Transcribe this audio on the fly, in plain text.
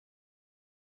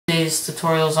today's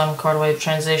tutorial's on card wipe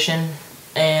transition,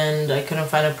 and I couldn't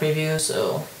find a preview,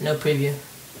 so no preview.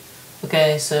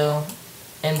 Okay, so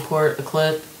import a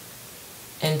clip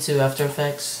into After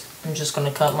Effects. I'm just going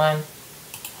to cut mine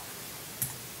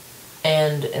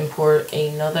and import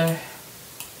another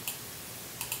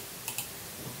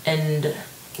and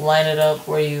line it up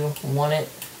where you want it.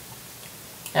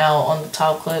 Now on the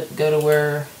top clip, go to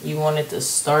where you want it to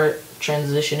start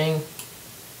transitioning,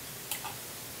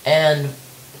 and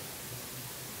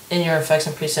in your Effects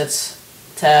and Presets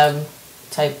tab,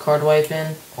 type card wipe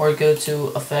in, or go to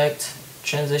Effect,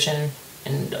 Transition,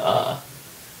 and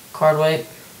card wipe,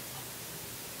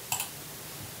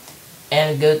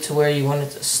 and go to where you want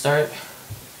it to start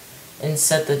and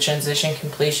set the transition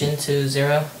completion to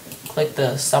 0. Click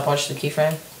the stopwatch to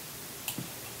keyframe,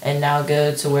 and now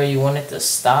go to where you want it to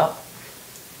stop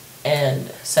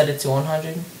and set it to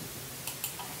 100.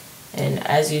 And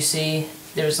as you see,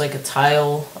 there's like a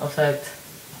tile effect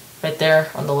right there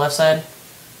on the left side,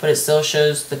 but it still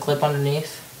shows the clip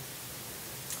underneath.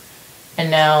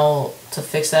 And now to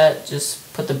fix that,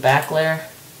 just put the back layer,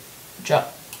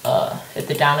 hit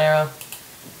the down arrow,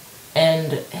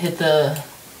 and hit the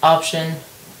option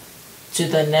to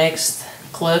the next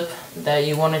clip that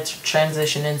you want it to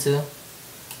transition into.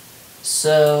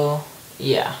 So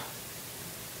yeah,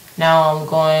 now I'm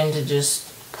going to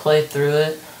just play through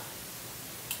it,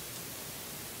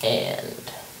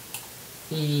 and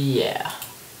yeah.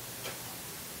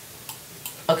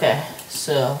 Okay,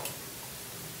 so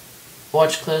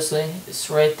watch closely, it's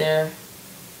right there,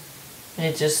 and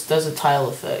it just does a tile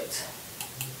effect.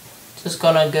 Just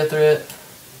gonna go through it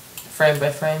frame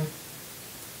by frame,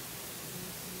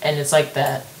 and it's like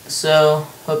that. So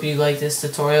hope you like this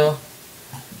tutorial,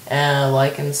 and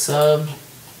like and sub,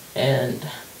 and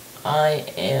I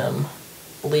am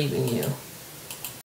leaving you.